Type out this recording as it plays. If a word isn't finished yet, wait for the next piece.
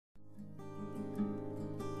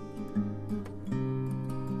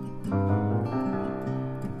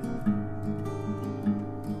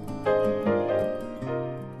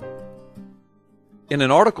In an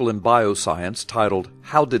article in Bioscience titled,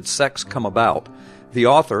 "How Did Sex Come About?", the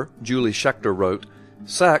author, Julie Schechter, wrote,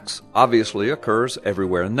 "Sex obviously occurs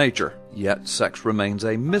everywhere in nature, yet sex remains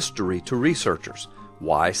a mystery to researchers.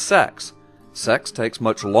 Why sex? Sex takes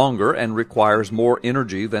much longer and requires more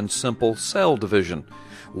energy than simple cell division.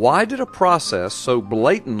 Why did a process so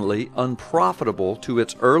blatantly unprofitable to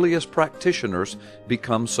its earliest practitioners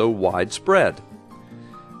become so widespread?"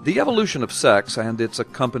 The evolution of sex and its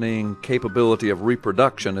accompanying capability of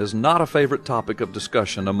reproduction is not a favorite topic of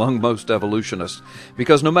discussion among most evolutionists,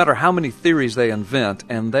 because no matter how many theories they invent,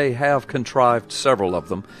 and they have contrived several of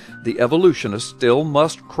them, the evolutionists still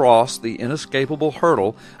must cross the inescapable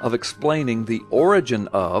hurdle of explaining the origin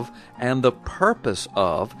of and the purpose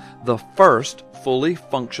of the first fully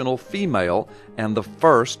functional female and the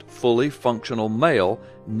first fully functional male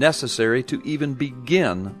necessary to even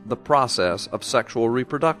begin the process of sexual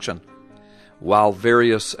reproduction. While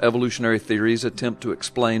various evolutionary theories attempt to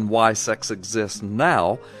explain why sex exists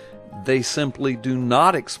now, they simply do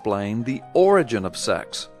not explain the origin of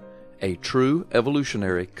sex, a true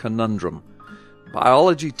evolutionary conundrum.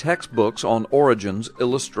 Biology textbooks on origins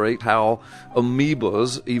illustrate how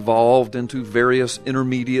amoebas evolved into various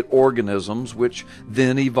intermediate organisms, which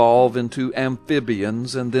then evolve into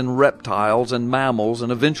amphibians and then reptiles and mammals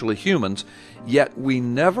and eventually humans, yet we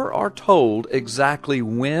never are told exactly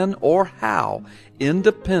when or how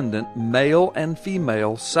independent male and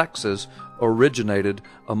female sexes originated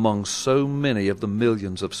among so many of the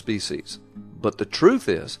millions of species. But the truth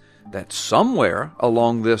is that somewhere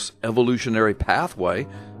along this evolutionary pathway,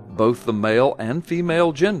 both the male and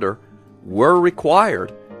female gender were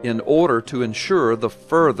required in order to ensure the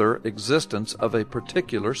further existence of a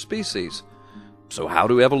particular species. So how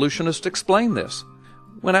do evolutionists explain this?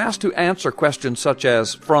 When asked to answer questions such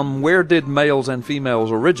as, from where did males and females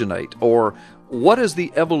originate, or what is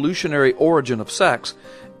the evolutionary origin of sex,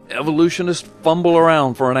 evolutionists fumble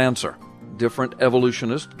around for an answer. Different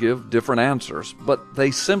evolutionists give different answers, but they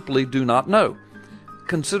simply do not know.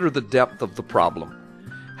 Consider the depth of the problem.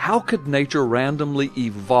 How could nature randomly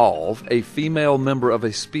evolve a female member of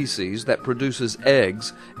a species that produces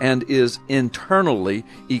eggs and is internally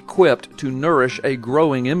equipped to nourish a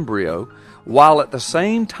growing embryo, while at the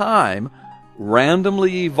same time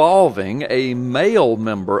randomly evolving a male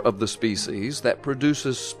member of the species that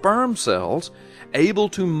produces sperm cells able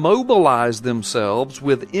to mobilize themselves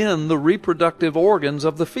within the reproductive organs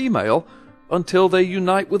of the female until they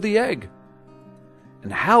unite with the egg?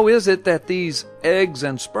 And how is it that these eggs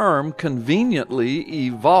and sperm conveniently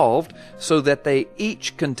evolved so that they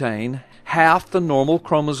each contain half the normal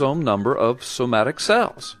chromosome number of somatic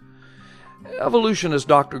cells? Evolutionist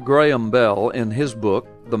Dr. Graham Bell, in his book,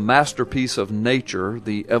 The Masterpiece of Nature,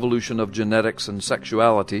 The Evolution of Genetics and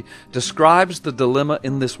Sexuality, describes the dilemma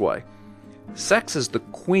in this way. Sex is the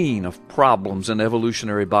queen of problems in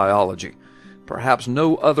evolutionary biology. Perhaps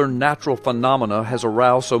no other natural phenomena has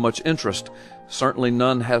aroused so much interest. Certainly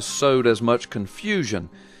none has sowed as much confusion.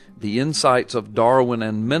 The insights of Darwin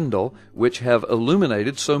and Mendel, which have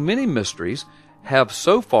illuminated so many mysteries, have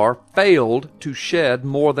so far failed to shed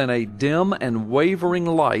more than a dim and wavering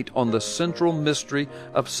light on the central mystery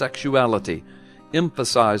of sexuality,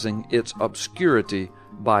 emphasizing its obscurity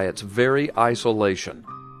by its very isolation.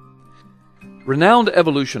 Renowned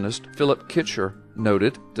evolutionist Philip Kitcher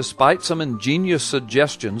noted, despite some ingenious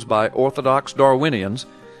suggestions by orthodox Darwinians,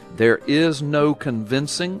 there is no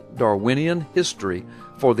convincing Darwinian history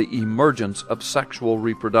for the emergence of sexual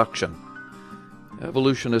reproduction.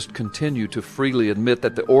 Evolutionists continue to freely admit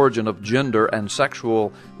that the origin of gender and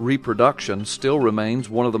sexual reproduction still remains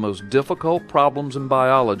one of the most difficult problems in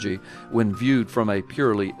biology when viewed from a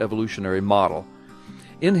purely evolutionary model.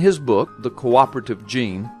 In his book, The Cooperative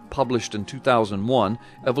Gene, published in 2001,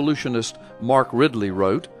 evolutionist Mark Ridley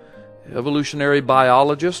wrote, "Evolutionary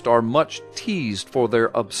biologists are much teased for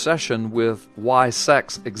their obsession with why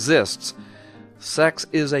sex exists. Sex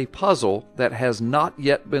is a puzzle that has not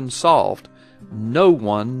yet been solved. No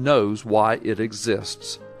one knows why it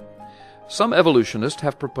exists." Some evolutionists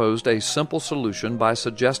have proposed a simple solution by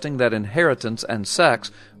suggesting that inheritance and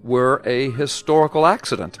sex were a historical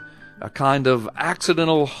accident, a kind of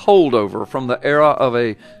accidental holdover from the era of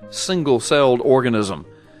a single-celled organism.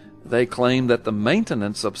 They claim that the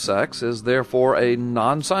maintenance of sex is therefore a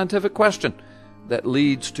non-scientific question that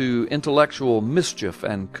leads to intellectual mischief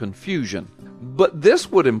and confusion. But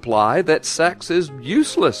this would imply that sex is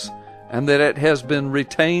useless and that it has been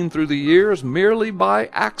retained through the years merely by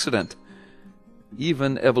accident.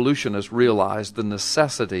 Even evolutionists realize the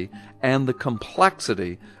necessity and the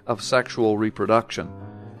complexity of sexual reproduction.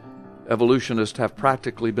 Evolutionists have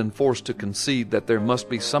practically been forced to concede that there must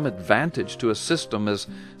be some advantage to a system as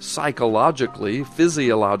psychologically,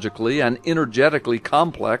 physiologically, and energetically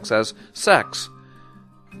complex as sex.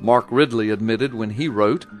 Mark Ridley admitted when he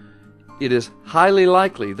wrote, "It is highly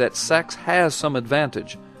likely that sex has some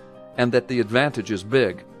advantage, and that the advantage is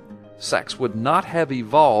big. Sex would not have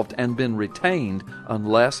evolved and been retained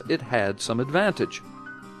unless it had some advantage."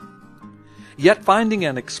 Yet finding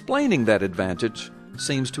and explaining that advantage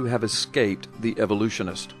seems to have escaped the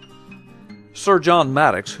evolutionist. Sir John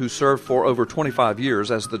Maddox, who served for over 25 years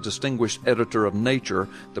as the distinguished editor of Nature,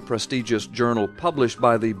 the prestigious journal published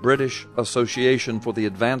by the British Association for the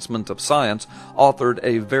Advancement of Science, authored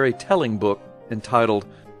a very telling book entitled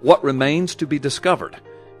What Remains to be Discovered,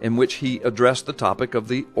 in which he addressed the topic of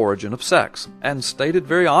the origin of sex, and stated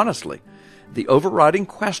very honestly, the overriding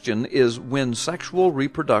question is when sexual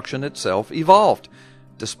reproduction itself evolved.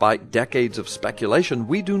 Despite decades of speculation,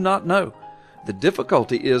 we do not know. The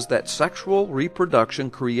difficulty is that sexual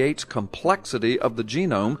reproduction creates complexity of the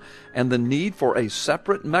genome and the need for a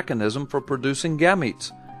separate mechanism for producing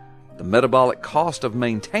gametes. The metabolic cost of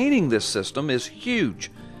maintaining this system is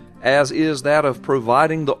huge, as is that of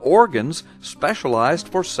providing the organs specialized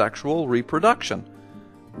for sexual reproduction.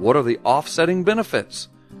 What are the offsetting benefits?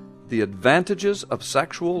 The advantages of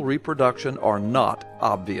sexual reproduction are not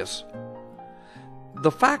obvious. The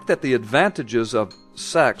fact that the advantages of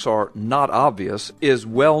sex are not obvious is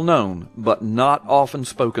well known, but not often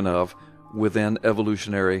spoken of within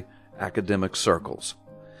evolutionary academic circles.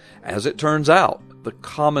 As it turns out, the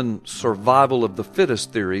common survival of the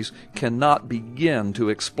fittest theories cannot begin to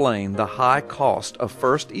explain the high cost of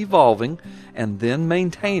first evolving and then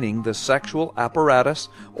maintaining the sexual apparatus,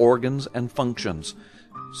 organs, and functions.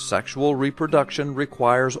 Sexual reproduction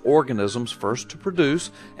requires organisms first to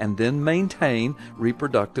produce and then maintain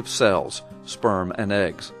reproductive cells, sperm and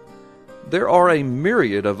eggs. There are a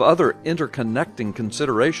myriad of other interconnecting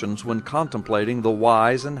considerations when contemplating the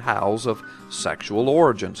whys and hows of sexual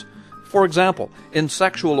origins. For example, in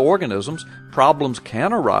sexual organisms, problems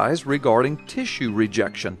can arise regarding tissue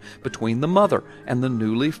rejection between the mother and the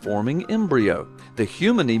newly forming embryo. The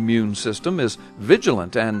human immune system is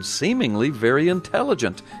vigilant and seemingly very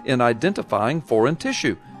intelligent in identifying foreign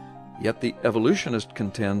tissue. Yet the evolutionist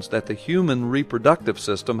contends that the human reproductive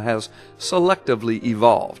system has selectively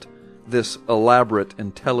evolved. This elaborate,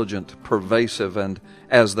 intelligent, pervasive, and,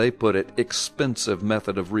 as they put it, expensive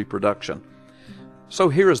method of reproduction. So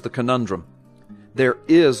here is the conundrum. There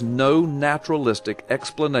is no naturalistic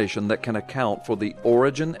explanation that can account for the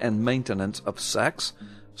origin and maintenance of sex,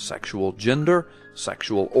 sexual gender,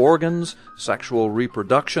 sexual organs, sexual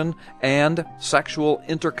reproduction, and sexual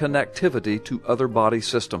interconnectivity to other body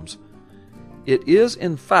systems. It is,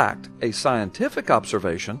 in fact, a scientific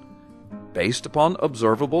observation, based upon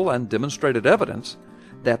observable and demonstrated evidence,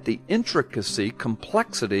 that the intricacy,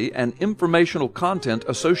 complexity, and informational content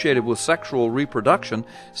associated with sexual reproduction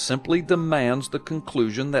simply demands the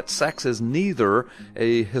conclusion that sex is neither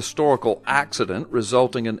a historical accident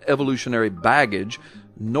resulting in evolutionary baggage,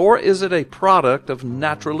 nor is it a product of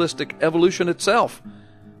naturalistic evolution itself,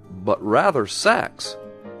 but rather sex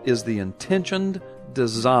is the intentioned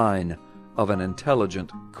design of an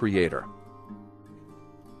intelligent creator.